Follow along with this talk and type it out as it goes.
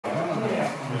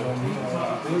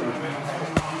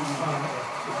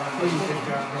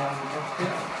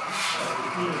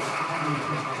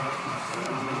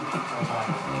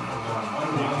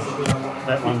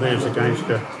That one there's against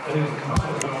you.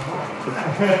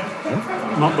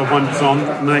 Not the one that's on,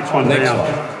 the next one down.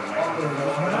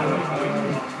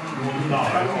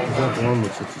 Is that the one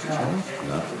which it's just changed?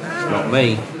 No, it's not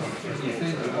me.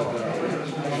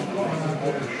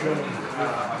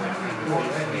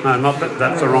 No, not that,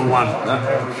 that's the wrong one. No, that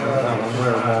one,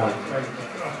 where am I?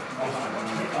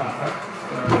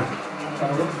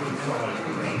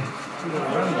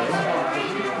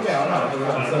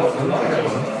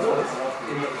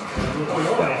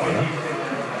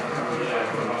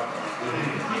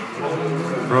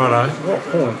 Righto. What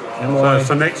point am So I? it's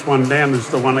the next one down is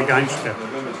the one against you. It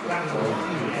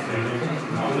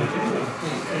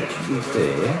should be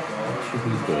there. It should be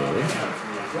there.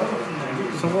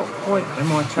 So what point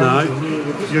am I changing?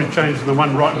 No, you're changing the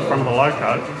one right in front of the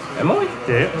loco. Am I?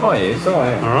 Yeah. Oh yes, I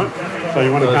am. Alright. So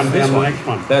you want to come down the next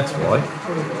one. That's why.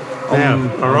 Now,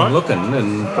 alright. I'm looking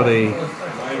and put a...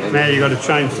 Now you got to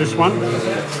change this one.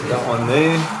 That one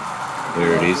there.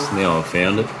 There it is. Now I've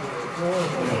found it.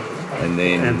 And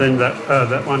then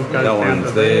that one goes that down one's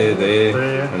to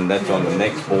there, and that's on the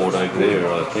next board over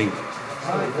there, I think.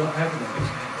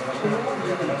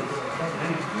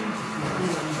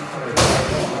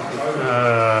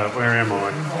 Where am I?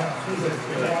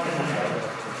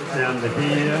 Down to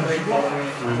here.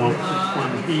 We want this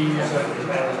one here.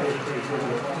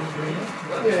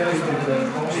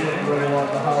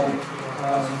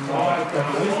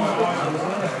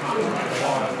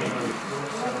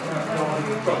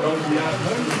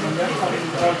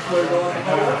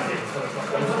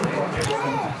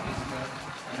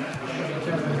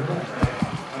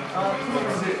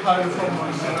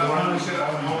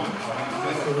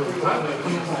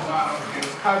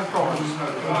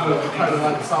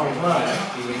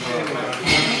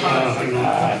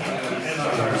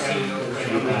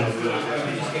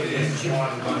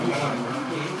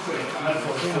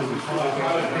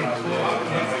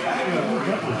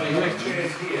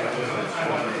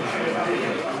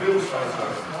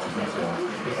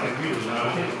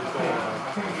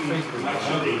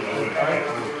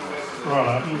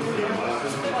 Right.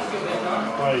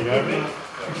 There you go.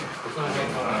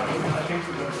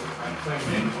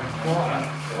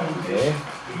 Yeah.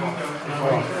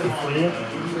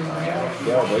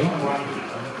 Yeah, we.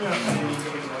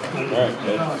 Alright,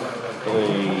 we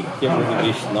get rid of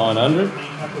this 900.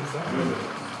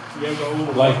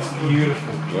 Like,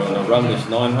 beautiful. You want to run this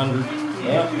 900?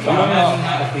 Yeah.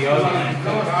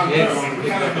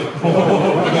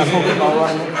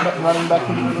 Running back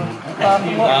into the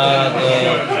parking lot? The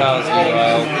cars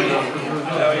derailed.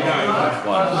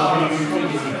 One.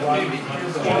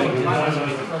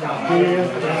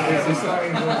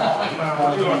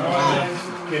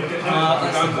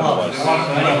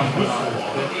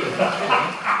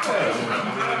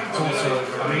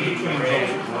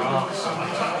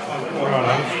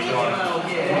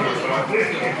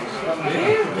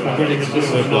 That's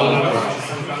the club.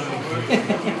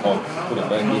 I'll put it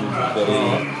back in.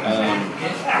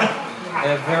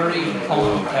 They're very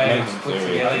complicated to put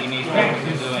together. You need to know what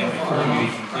you're doing before you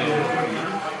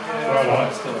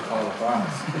it's still a total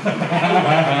price.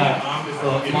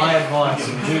 Look, my advice,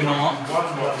 do not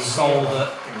solder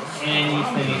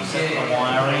anything except the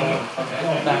wiring.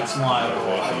 That's my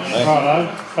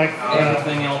advice.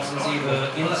 Everything else is either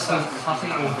instant putty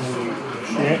or glue.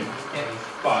 Yeah.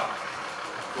 But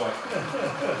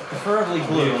preferably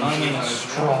glue, and I mean a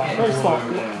strong glue.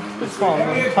 It's fine.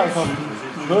 Take off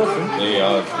person.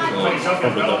 Yeah, I've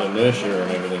probably got inertia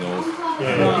and everything all.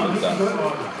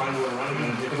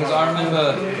 Because I remember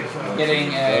getting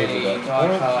a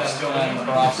die-cast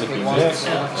bracket once,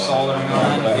 soldering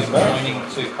iron, and joining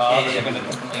two parts, you're going to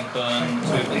definitely burn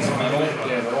two bits of metal.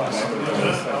 It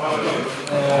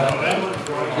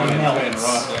melts.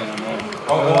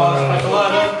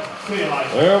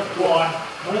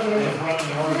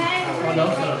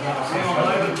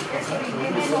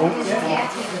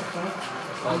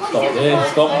 Stop there,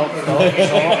 stop.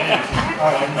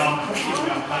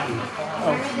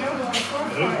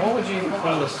 What would you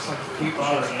call this? It's like a future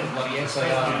bloody SAR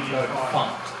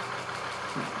font.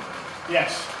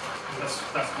 Yes,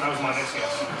 that was my next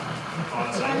guess.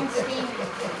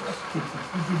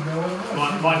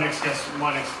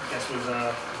 My next guess was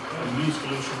a used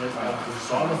solution that was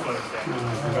SARMA floating down.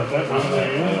 Got that one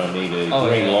there, yeah. And I need a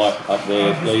green light up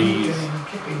there, please.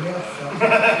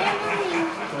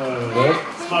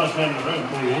 Smartest man in the room.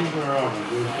 Hang on, where are we?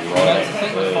 Well, that's, I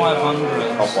think, the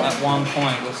 500 at one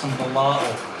point with some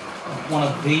gelato. one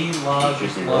of the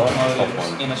largest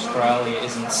locomotives in Australia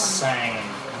is insane.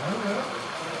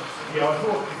 Yeah, I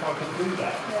thought if I could do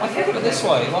that. I think of it this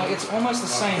way, like it's almost the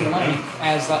same length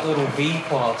as that little V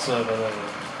class over there.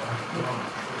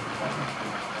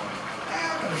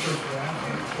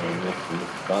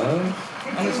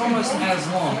 And it's almost as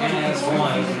long and as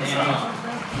wide as an NR.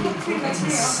 That's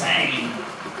insane.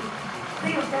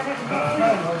 I've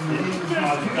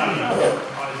done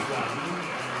it.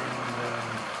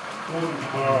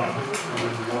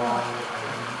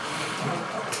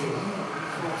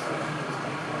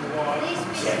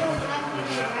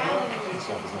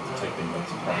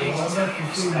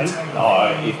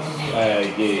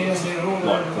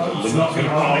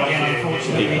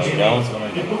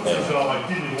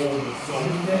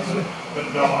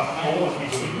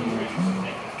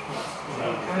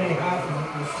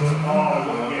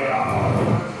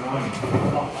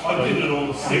 I did it all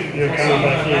the same. You're coming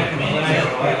back here.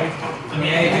 In the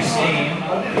age of steam,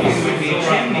 it would be a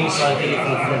chimney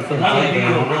cycle. None of you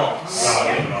are lost.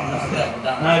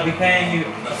 No, I'd be paying you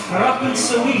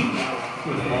threepence a week.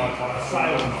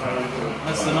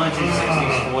 That's the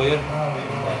 1960s for you.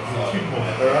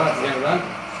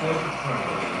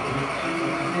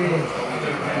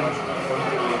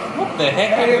 What the heck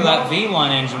happened to that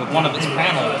V-line engine with one of its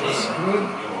panels?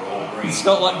 It's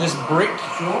got like this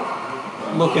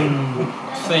brick-looking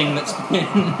thing that's been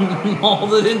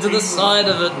molded into the side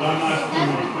of it.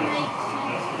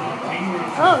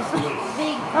 Oh, it's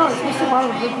big. Oh, it's missing one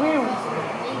of the wheels.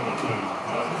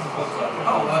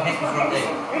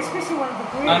 It's missing one of the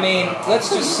wheels. I mean, let's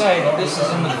just say that this is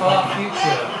in the far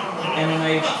future and in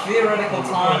a theoretical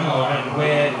timeline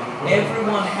where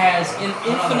everyone has an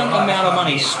infinite amount of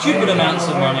money, stupid amounts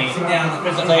of money,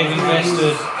 that they've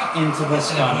invested into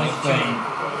this kind of thing.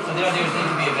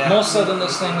 More so than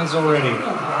this thing is already.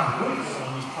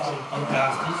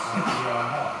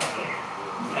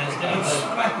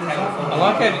 I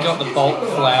like how you've got the bulk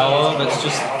flour that's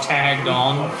just tagged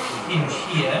on.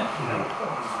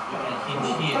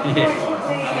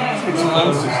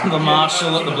 The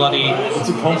marshal at the bloody... It's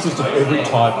a consist of every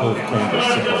type of canvas.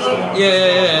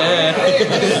 Yeah.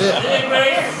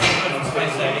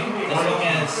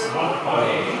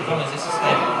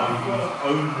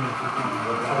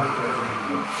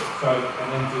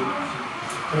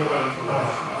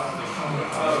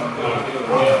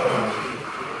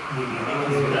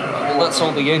 Well, that's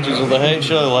all the edges of the head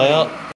show layout.